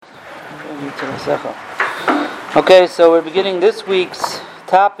Okay, so we're beginning this week's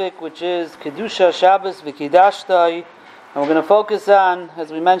topic, which is Kedusha Shabbos V'Kidashtai, and we're going to focus on,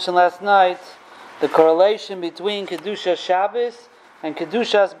 as we mentioned last night, the correlation between Kedusha Shabbos and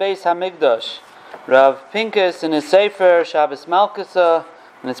Kedushas Beis Hamikdash. Rav Pincus in his Sefer Shabbos Malkusa,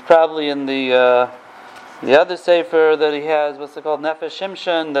 and it's probably in the other Sefer that he has, what's it called, Nefesh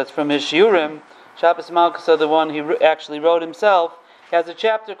Shimshon, that's from his Shiurim. Shabbos Malkusa, the one he actually wrote himself, he has a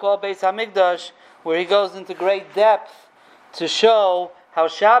chapter called Beis Hamikdash, where he goes into great depth to show how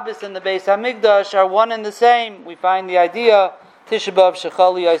Shabbos and the Beis Hamikdash are one and the same. We find the idea, Tisha B'Av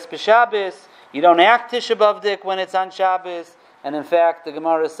Shechali Yais B'Shabbos, you don't act Tisha B'Av Dik when it's on Shabbos, and in fact the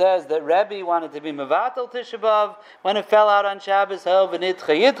Gemara says that Rebbe wanted to be Mevatel Tisha B'Av when it fell out on Shabbos,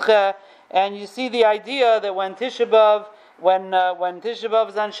 and you see the idea that when Tisha B'Av When Tisha B'Av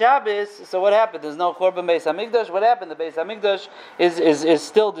is on Shabbos, so what happened? There's no Churban Beis Hamikdash. What happened? The Beis Hamikdash is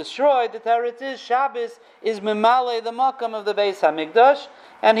still destroyed. The Teretz is Shabbos is Mimale, the Makam of the Beis Hamikdash,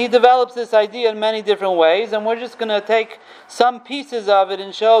 and he develops this idea in many different ways. And we're just going to take some pieces of it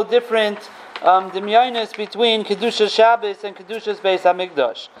and show different demyonis between Kedusha Shabbos and Kedusha's Beis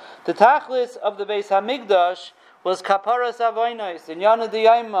Hamikdash. The Tachlis of the Beis Hamikdash was kaparas avonos. In Yana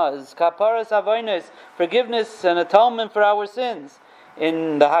D'Yayma is kaparas avonos, forgiveness and atonement for our sins.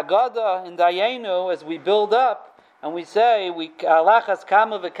 In the Haggadah, in Dayenu, as we build up and we say, alachas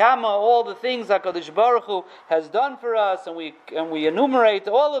kama v'kama, all the things HaKadosh Baruch Hu has done for us, and we enumerate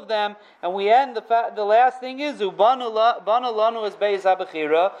all of them, and we end the last thing is Banu lanu as Beis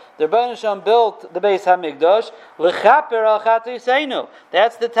HaBechira. The Rebbeinu Shalom built the Beis Hamikdash l'chaper al chatoseinu.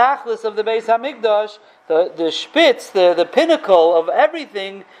 That's the tachlis of the Beis Hamikdash. The spitz, the pinnacle of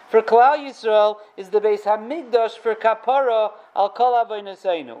everything for Klal Yisrael is the Beis Hamikdash for kapara al kol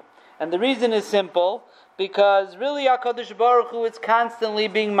avonoseinu. And the reason is simple, because really HaKadosh Baruch Hu is constantly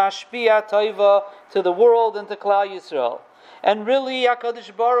being mashpia toiva to the world and to Klal Yisrael. And really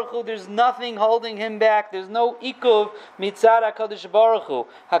HaKadosh Baruch Hu, there's nothing holding him back. There's no ikuv mitzad HaKadosh Baruch Hu.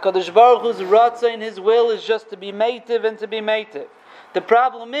 HaKadosh Baruch Hu's ratzah in his will is just to be meitiv and to be meitiv. The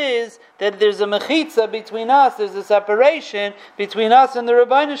problem is that there's a mechitza between us, there's a separation between us and the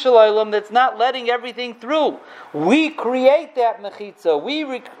Rebbeinu Shalom that's not letting everything through. We create that mechitza,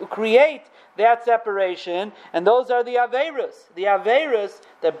 we create that separation, and those are the Averas. The Averas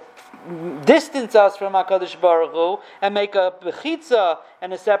that distance us from HaKadosh Baruch Hu and make a mechitza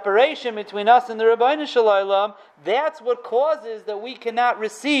and a separation between us and the Rebbeinu Shalom. That's what causes that we cannot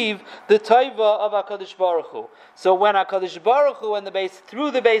receive the taiva of HaKadosh Baruch Hu. So when HaKadosh Baruch Hu and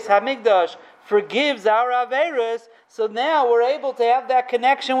through the Beis Hamikdash forgives our Averas, so now we're able to have that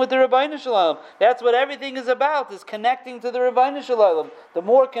connection with the Rebbeinu Shalom. That's what everything is about, is connecting to the Rebbeinu Shalom. The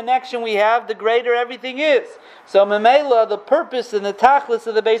more connection we have, the greater everything is. So Memela, the purpose and the tachlis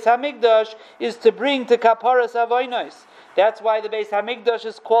of the Beis Hamikdash is to bring to kaparas avonos. That's why the Beis Hamikdash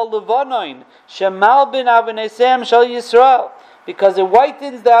is called Levonoin, Shemal bin Avonesem Shal Yisrael, because it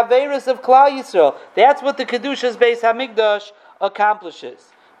whitens the Averis of Klal Yisrael. That's what the Kedushas Beis Hamikdash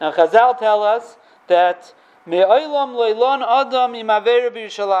accomplishes. Now Chazal tell us that Me'olam loilon adam im avera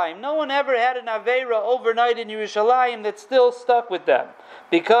b'Yerushalayim. No one ever had an avera overnight in Yerushalayim that still stuck with them,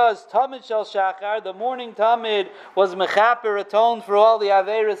 because Tamid Shel Shachar, the morning Tamid, was mechaper, atoned for all the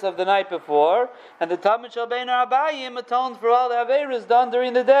averas of the night before, and the Tamid Shel Bein Abayim atoned for all the averas done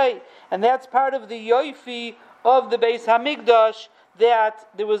during the day, and that's part of the yoifi of the Beis Hamikdash, that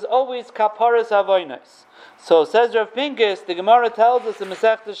there was always kaparas avonos. So says Rav Pincus, the Gemara tells us in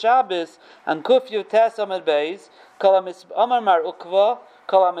Masechta Shabbos and Kuf Yutes Amud Beis, Kol Amar Mar Ukva,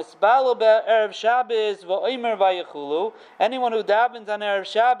 Kol HaMisbalo Erev Shabbos V'Omer Vayechulu. Anyone who davens on Erev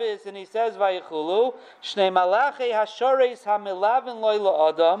Shabbos and he says Vayechulu, Shnei Malachei Hashoreis HaMilavin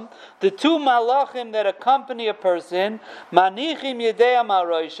Loila Adam, the two malachim that accompany a person, Manichim Yedei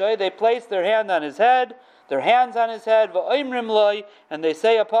Amaroishay, they place their hands on his head, V'Oimrim Loi, and they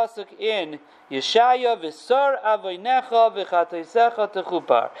say a pasuk in Yeshaya V'Sar Avoinecha V'Chateisecha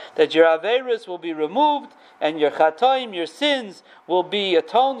Techupar, that your averis will be removed and your chatoim, your sins, will be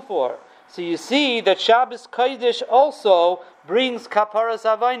atoned for. So you see that Shabbos Kodesh also brings kaparas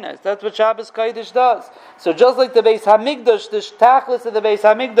avonos. That's what Shabbos Kodesh does. So just like the Beis Hamikdash, the tachlis of the Beis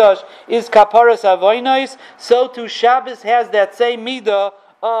Hamikdash is kaparas avonos, so too Shabbos has that same midah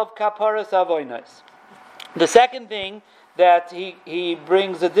of kaparas avonos. The second thing that he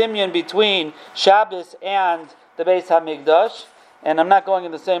brings a dimion between Shabbos and the Beis Hamikdash, and I'm not going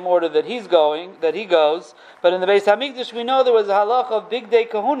in the same order that he goes, but in the Beis Hamikdash we know there was a halacha of Big Day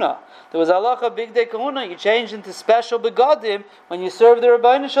Kahuna. There was a halacha of Big Day Kahuna. You changed into special begadim when you serve the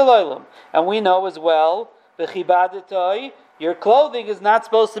Rebbeinu Shalom. And we know as well, V'chibadetoi, your clothing is not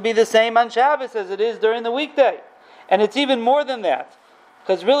supposed to be the same on Shabbos as it is during the weekday. And it's even more than that.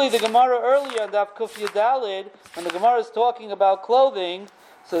 Because really the Gemara earlier, Daf Kuf Yudalid, when the Gemara is talking about clothing,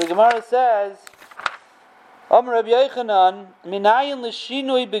 so the Gemara says, Amar Rabbi Yochanan, Minayin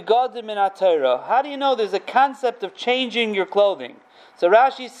l'shinui begadim min HaTorah. How do you know there's a concept of changing your clothing? So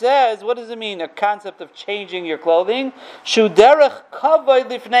Rashi says, what does it mean, a concept of changing your clothing? Shu derech kavod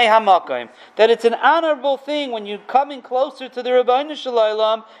lifnei hamakom. That it's an honorable thing when you're coming closer to the Rebbeinu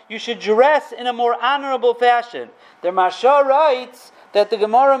Shalom, you should dress in a more honorable fashion. The Marsha writes that the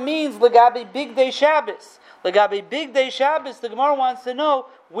Gemara means Legabi Big Day Shabbos. Legabi Big Day Shabbos, the Gemara wants to know,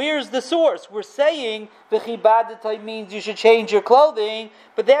 where's the source? We're saying V'chibadatai means you should change your clothing,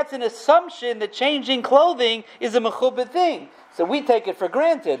 but that's an assumption that changing clothing is a mechubed thing. So we take it for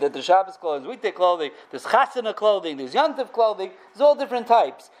granted that the Shabbos clothes, we take clothing, there's chasana clothing, there's yantiv clothing, there's all different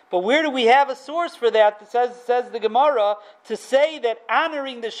types. But where do we have a source for that? That says the Gemara, to say that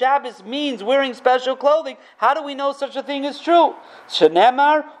honoring the Shabbos means wearing special clothing. How do we know such a thing is true?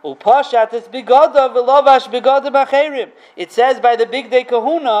 Shenemar upashat es bigada v'lovash bigada b'acherim. It says by the Big Day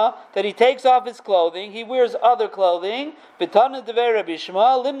Kahuna that he takes off his clothing, he wears other clothing. B'tana devei Rabbi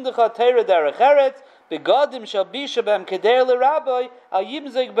Shmuel limdecha teira derech eretz. Begadim shall be shabam keder l'rabbi al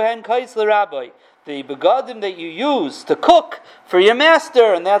yimzig behen kais l'rabbi. The begadim that you use to cook for your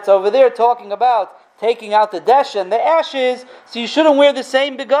master, and that's over there talking about taking out the desha and the ashes. So you shouldn't wear the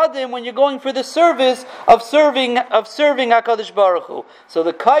same begadim when you're going for the service of serving HaKadosh Baruch Hu. So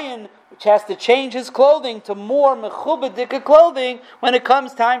the kayin, which has to change his clothing to more mechubedika clothing when it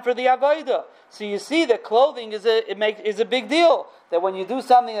comes time for the avodah. So you see that clothing is a big deal. That when you do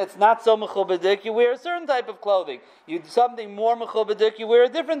something that's not so mechubadik, you wear a certain type of clothing. You do something more mechubadik, you wear a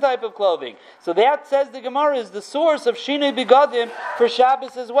different type of clothing. So that, says the Gemara, is the source of Shinui Bigadim for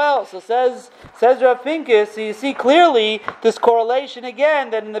Shabbos as well. So says Rav Pincus, so you see clearly this correlation again,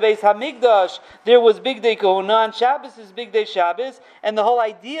 that in the Beis Hamikdash there was Big Day Kahuna, and Shabbos is Big Day Shabbos, and the whole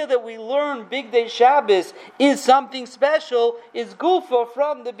idea that we learn Big Day Shabbos is something special is gufa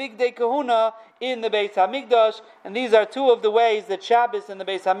from the Big Day Kahuna in the Beis Hamikdash, and these are two of the ways that Shabbos and the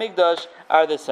Beis Hamikdash are the same.